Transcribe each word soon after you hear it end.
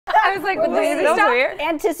I was like, well, that was weird.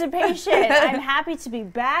 Anticipation. I'm happy to be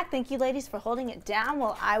back. Thank you, ladies, for holding it down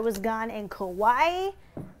while I was gone in Kauai.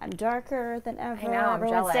 I'm darker than ever. I know, I'm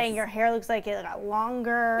Everyone's jealous. saying your hair looks like it got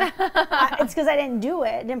longer. It's because I didn't do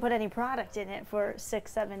it. I didn't put any product in it for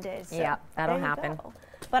 6-7 days. So Yeah, that'll there you happen. go.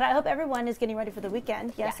 But I hope everyone is getting ready for the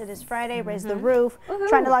weekend. Yes, it is Friday. Raise the Mm-hmm. roof.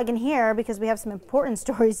 Trying to log in here because we have some important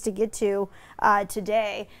stories to get to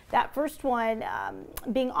today. That first one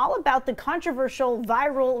being all about the controversial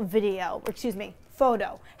viral video, or excuse me,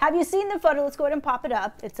 photo. Have you seen the photo? Let's go ahead and pop it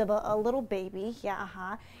up. It's of a little baby.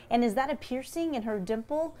 Yeah, And is that a piercing in her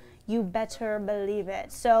dimple? You better believe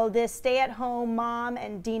it. So this stay-at-home mom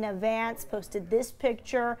and Dina Vance posted this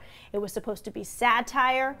picture. It was supposed to be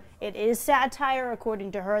satire. It is satire,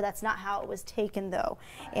 according to her. That's not how it was taken, though.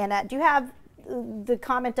 And do you have the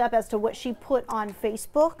comment up as to what she put on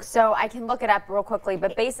Facebook? So I can look it up real quickly,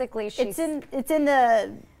 but basically she's... It's in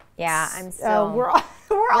the... Yeah, I'm still... we're all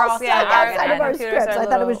stuck outside of our scripts. I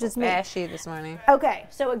thought it was just me. Ashy this morning. Okay,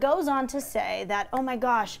 so it goes on to say that, oh my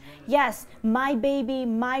gosh, yes, my baby,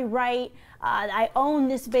 my right. I own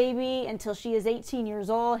this baby until she is 18 years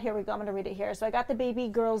old. Here we go. I'm going to read it here. So I got the baby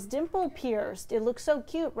girl's dimple pierced. It looks so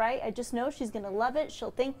cute, right? I just know she's going to love it. She'll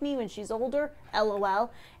thank me when she's older.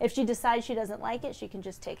 LOL. If she decides she doesn't like it, she can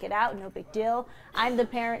just take it out. No big deal. I'm the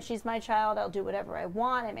parent. She's my child. I'll do whatever I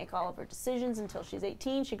want. I make all of her decisions until she's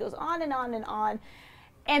 18. She goes on and on and on.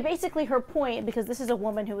 And basically her point, because this is a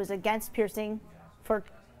woman who is against piercing for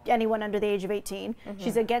anyone under the age of 18.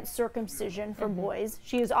 She's against circumcision for boys.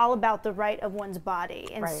 She is all about the right of one's body.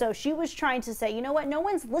 And so she was trying to say, you know what, no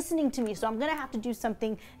one's listening to me, so I'm going to have to do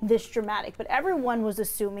something this dramatic. But everyone was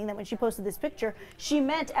assuming that when she posted this picture, she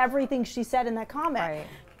meant everything she said in that comment.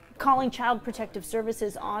 Calling Child Protective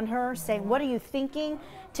Services on her, saying, what are you thinking?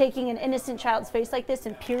 Taking an innocent child's face like this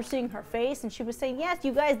and piercing her face. And she was saying, yes,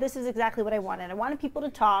 you guys, this is exactly what I wanted. I wanted people to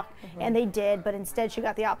talk, and they did, but instead she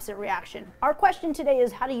got the opposite reaction. Our question today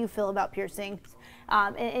is, how do you feel about piercings?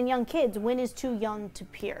 And young kids, when is too young to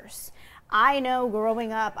pierce? I know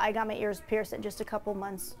growing up, I got my ears pierced at just a couple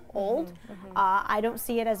months old. I don't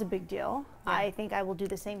see it as a big deal. I think I will do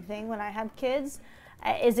the same thing when I have kids.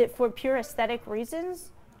 Is it for pure aesthetic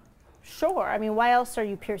reasons? Sure. I mean, why else are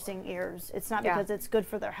you piercing ears? It's not because it's good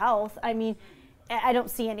for their health. I mean, I don't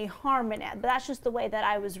see any harm in it, but that's just the way that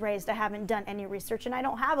I was raised. I haven't done any research, and I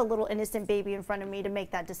don't have a little innocent baby in front of me to make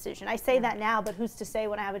that decision. I say that now, but who's to say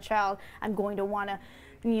when I have a child, I'm going to want to,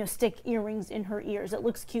 you know, stick earrings in her ears. It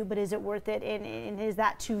looks cute, but is it worth it? And is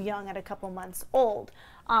that too young at a couple months old?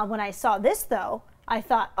 When I saw this, though, I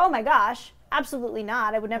thought, oh my gosh, absolutely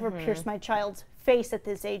not. I would never pierce my child's face at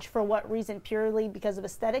this age. For what reason? Purely because of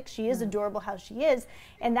aesthetics. She is adorable how she is,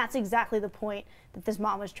 and that's exactly the point that this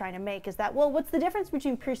mom was trying to make, is that, well, what's the difference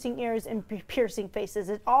between piercing ears and piercing faces?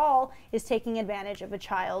 It all is taking advantage of a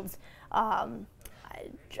child's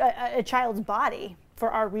body for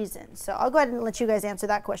our reasons. So I'll go ahead and let you guys answer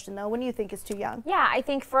that question, though. When do you think is too young? Yeah, I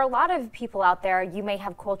think for a lot of people out there, you may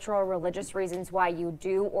have cultural or religious reasons why you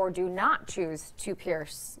do or do not choose to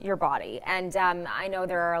pierce your body. And I know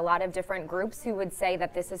there are a lot of different groups who would say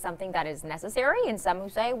that this is something that is necessary, and some who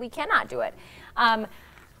say we cannot do it.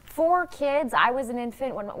 For kids, I was an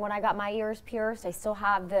infant when I got my ears pierced. I still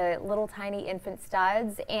have the little tiny infant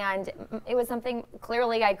studs, and it was something,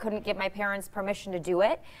 clearly I couldn't get my parents permission to do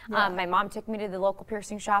it. My mom took me to the local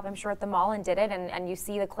piercing shop, I'm sure at the mall, and did it, and you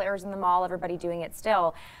see the Claire's in the mall, everybody doing it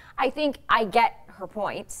still. I think I get her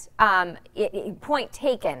point. Point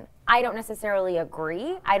taken. I don't necessarily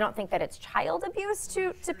agree. I don't think that it's child abuse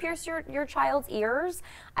to pierce your child's ears.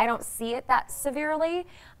 I don't see it that severely.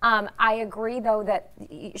 I agree, though, that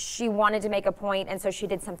she wanted to make a point, and so she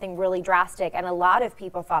did something really drastic, and a lot of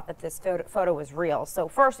people thought that this photo was real. So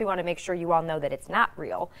first, we want to make sure you all know that it's not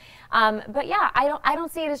real. But yeah, I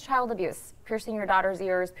don't see it as child abuse. Piercing your daughter's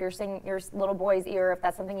ears, piercing your little boy's ear, if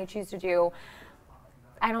that's something you choose to do.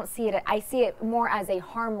 I don't see it. I see it more as a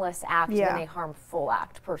harmless act than a harmful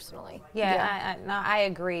act, personally. I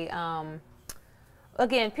agree.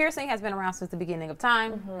 Again, piercing has been around since the beginning of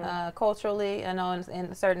time. Culturally, I know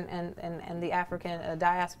in certain in the African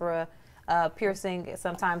diaspora, piercing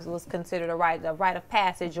sometimes was considered a rite of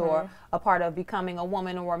passage or a part of becoming a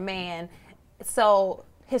woman or a man. So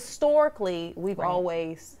historically, we've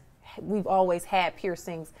always had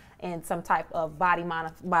piercings and some type of body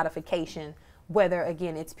modification. Whether,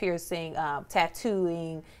 again, it's piercing,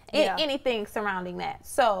 tattooing, anything surrounding that.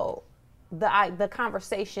 So the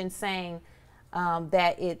conversation saying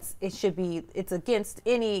that it's against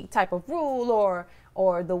any type of rule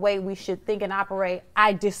or the way we should think and operate,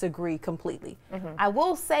 I disagree completely. I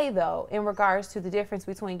will say though, in regards to the difference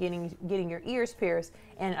between getting your ears pierced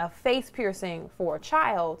and a face piercing for a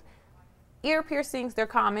child, ear piercings, they're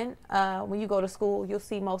common. When you go to school, you'll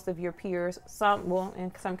see most of your peers. Well,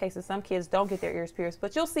 in some cases, some kids don't get their ears pierced,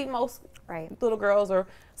 but you'll see most little girls or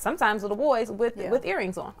sometimes little boys with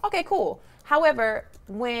earrings on. Okay, cool. However,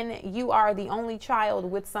 when you are the only child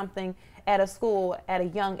with something at a school at a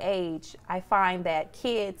young age, I find that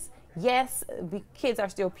kids, yes, kids are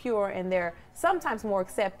still pure and they're sometimes more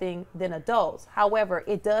accepting than adults. However,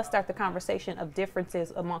 it does start the conversation of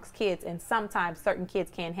differences amongst kids, and sometimes certain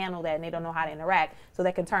kids can't handle that and they don't know how to interact. So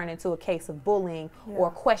that can turn into a case of bullying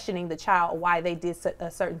or questioning the child why they did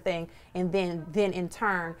a certain thing, and then in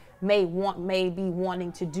turn may be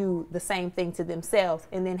wanting to do the same thing to themselves,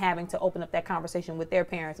 and then having to open up that conversation with their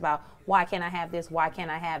parents about why can't I have this, why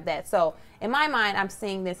can't I have that. So in my mind, I'm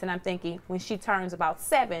seeing this and I'm thinking when she turns about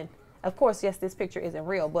 7, of course, yes, this picture isn't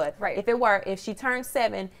real, but if she turns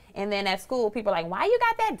 7 and then at school people are like, why you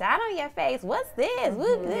got that dot on your face? What's this?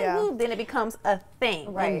 Whoop, whoop, whoop. Then it becomes a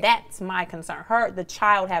thing. And that's my concern. The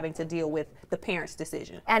child having to deal with the parent's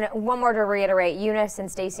decision. And one more to reiterate, Eunice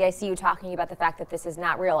and Stacey, I see you talking about the fact that this is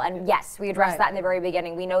not real. And yes, we addressed that in the very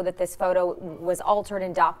beginning. We know that this photo was altered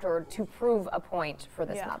and doctored to prove a point for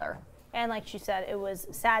this mother. And like she said, it was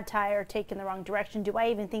satire taken the wrong direction. Do I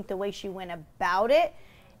even think the way she went about it,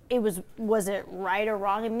 was it right or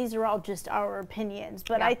wrong? I mean, these are all just our opinions.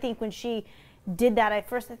 But I think when she did that, at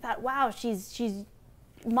first I thought, wow, she's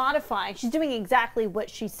modifying. She's doing exactly what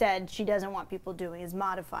she said she doesn't want people doing, is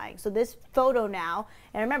modifying. So this photo now,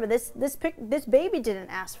 and remember, this baby didn't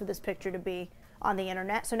ask for this picture to be on the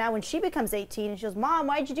internet. So now when she becomes 18 and she goes, Mom,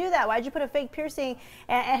 why'd you do that? Why'd you put a fake piercing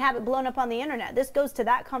and have it blown up on the internet? This goes to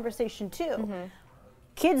that conversation too.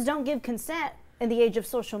 Kids don't give consent in the age of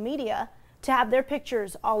social media to have their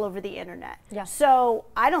pictures all over the internet. So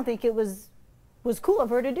I don't think it was cool of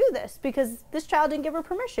her to do this, because this child didn't give her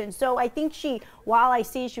permission. So I think while I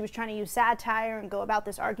see she was trying to use satire and go about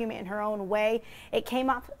this argument in her own way, it came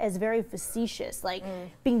off as very facetious, like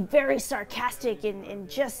being very sarcastic and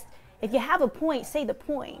just, if you have a point, say the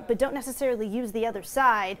point, but don't necessarily use the other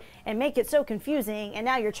side and make it so confusing, and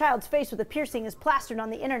now your child's face with a piercing is plastered on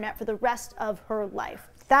the internet for the rest of her life.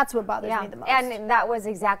 That's what bothers me the most. And that was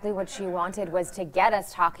exactly what she wanted, was to get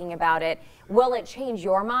us talking about it. Will it change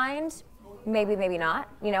your mind? Maybe, maybe not.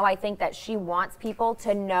 You know, I think that she wants people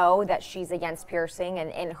to know that she's against piercing, and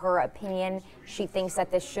in her opinion, she thinks that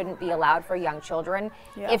this shouldn't be allowed for young children.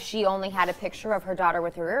 If she only had a picture of her daughter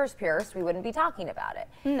with her ears pierced, we wouldn't be talking about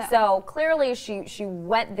it. So clearly she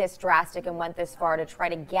went this drastic and went this far to try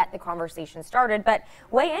to get the conversation started. But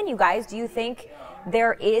weigh in, you guys. Do you think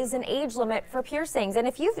there is an age limit for piercings? And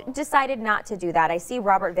if you've decided not to do that, I see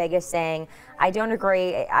Robert Vegas saying, I don't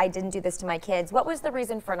agree, I didn't do this to my kids. What was the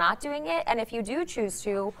reason for not doing it? And if you do choose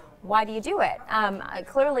to, why do you do it?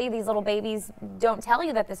 Clearly these little babies don't tell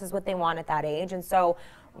you that this is what they want at that age. And so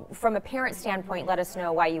from a parent standpoint, let us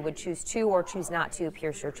know why you would choose to or choose not to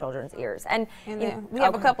pierce your children's ears. And then we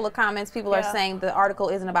have a couple of comments. People are saying the article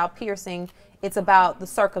isn't about piercing, it's about the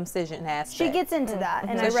circumcision aspect. She gets into that,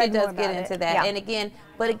 and so I read she does more get about into it. that. And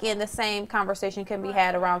again, the same conversation can be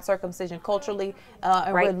had around circumcision culturally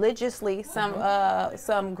and religiously.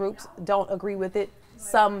 Some groups don't agree with it,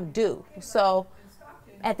 some do. So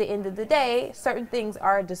at the end of the day, certain things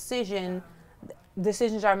are a decision.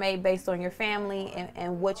 Decisions are made based on your family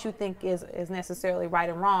and what you think is necessarily right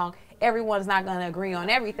and wrong. Everyone's not going to agree on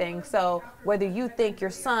everything. So whether you think your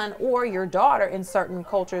son or your daughter in certain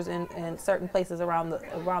cultures and certain places around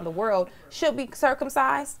the world should be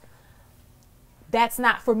circumcised, that's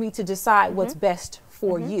not for me to decide what's best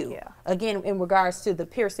for you. Again, in regards to the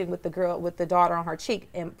piercing with the daughter on her cheek,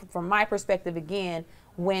 and from my perspective, again,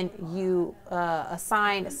 when you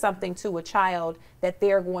assign something to a child that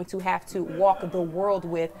they're going to have to walk the world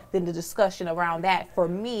with, then the discussion around that for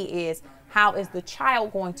me is, how is the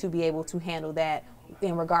child going to be able to handle that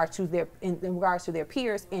in regards to their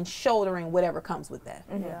peers and shouldering whatever comes with that.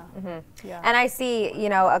 And I see,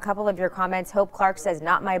 a couple of your comments. Hope Clark says,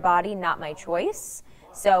 not my body, not my choice.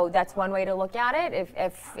 So that's one way to look at it.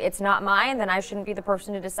 If it's not mine, then I shouldn't be the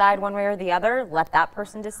person to decide one way or the other. Let that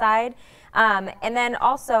person decide. And then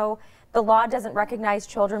also, the law doesn't recognize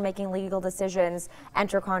children making legal decisions,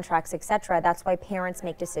 enter contracts, etc. That's why parents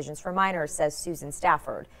make decisions for minors, says Susan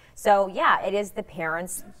Stafford. So yeah, it is the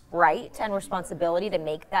parents' right and responsibility to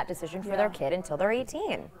make that decision for their kid until they're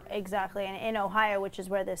 18. Exactly. And in Ohio, which is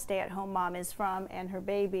where the stay-at-home mom is from and her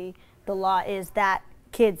baby, the law is that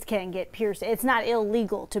kids can get pierced. It's not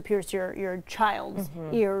illegal to pierce your child's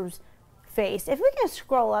ears face. If we can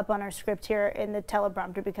scroll up on our script here in the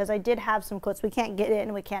teleprompter, because I did have some quotes. We can't get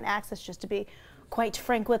in, we can't access, just to be quite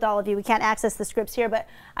frank with all of you. We can't access the scripts here, but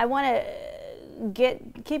I want to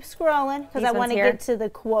keep scrolling because I want to get to the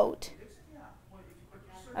quote.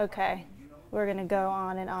 Okay. We're going to go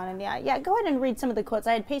on, and yeah, go ahead and read some of the quotes.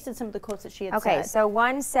 I had pasted some of the quotes that she had said. Okay, so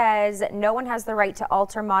one says, no one has the right to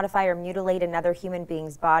alter, modify, or mutilate another human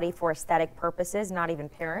being's body for aesthetic purposes, not even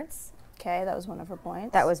parents. Okay, that was one of her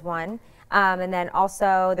points. That was one. And then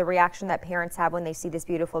also the reaction that parents have when they see this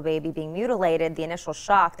beautiful baby being mutilated, the initial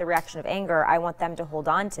shock, the reaction of anger, I want them to hold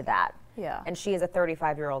on to that. Yeah. And she is a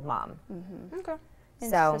 35-year-old mom. Mm-hmm. Okay.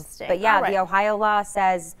 So, but yeah, the Ohio law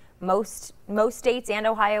says most states, and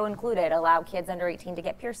Ohio included, allow kids under 18 to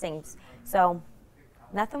get piercings. So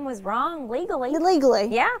nothing was wrong legally. Legally.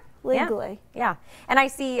 Yeah. Legally. Yeah. And I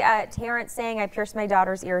see Terrence saying, I pierced my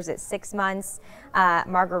daughter's ears at 6 months.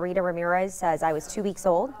 Margarita Ramirez says, I was 2 weeks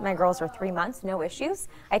old. My girls were 3 months, no issues.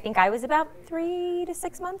 I think I was about 3 to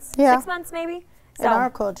 6 months. Yeah. 6 months maybe. So, in our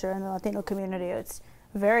culture, in the Latino community, it's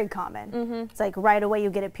very common. Mm-hmm. It's like right away you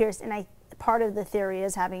get it pierced. And part of the theory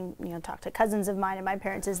is, having talked to cousins of mine and my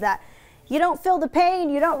parents, is that you don't feel the pain,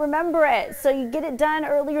 you don't remember it. So you get it done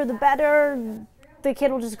earlier the better. The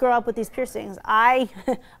kid will just grow up with these piercings.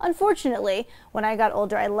 Unfortunately, when I got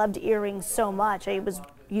older, I loved earrings so much. I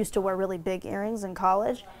used to wear really big earrings in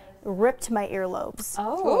college. Ripped my earlobes.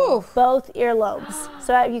 Oh. Oof. Both earlobes.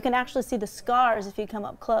 So you can actually see the scars if you come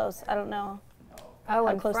up close. I don't know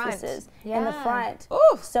how close this is. Yeah. In the front.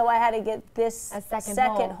 Oof. So I had to get this A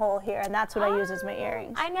second hole here, and that's what I use as my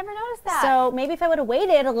earrings. I never noticed that. So maybe if I would have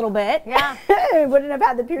waited a little bit, Yeah. I wouldn't have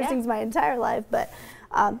had the piercings my entire life. But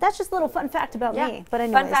that's just a little fun fact about me. But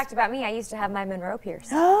anyways. Fun fact about me, I used to have my Monroe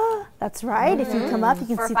pierced. That's right. If you come up, you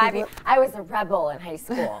can For see 5 the years. I was a rebel in high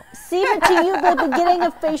school. See, but to you, the beginning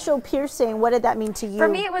of facial piercing, what did that mean to you? For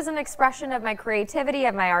me, it was an expression of my creativity,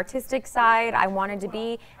 of my artistic side. I wanted to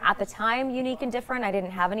be, at the time, unique and different. I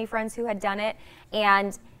didn't have any friends who had done it.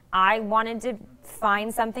 And I wanted to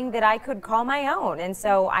find something that I could call my own. And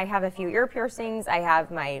so I have a few ear piercings. I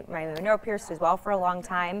have my Monroe pierced as well for a long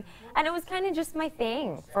time. And it was kind of just my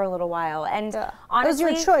thing for a little while. And honestly,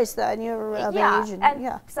 it was your choice, though, and you were of age.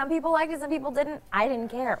 And some people liked it, some people didn't. I didn't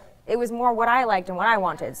care. It was more what I liked and what I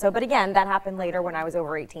wanted. So, but again, that happened later when I was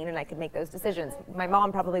over 18 and I could make those decisions. My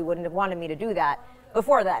mom probably wouldn't have wanted me to do that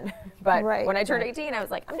before then. But when I turned 18, I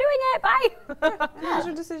was like, I'm doing it, bye. It was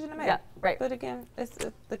your decision to make. Yeah, right. But again,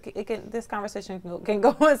 this conversation can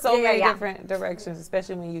go in so many different directions,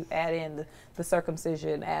 especially when you add in the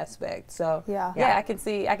circumcision aspect. So I can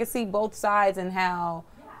see both sides and how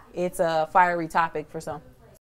it's a fiery topic for some.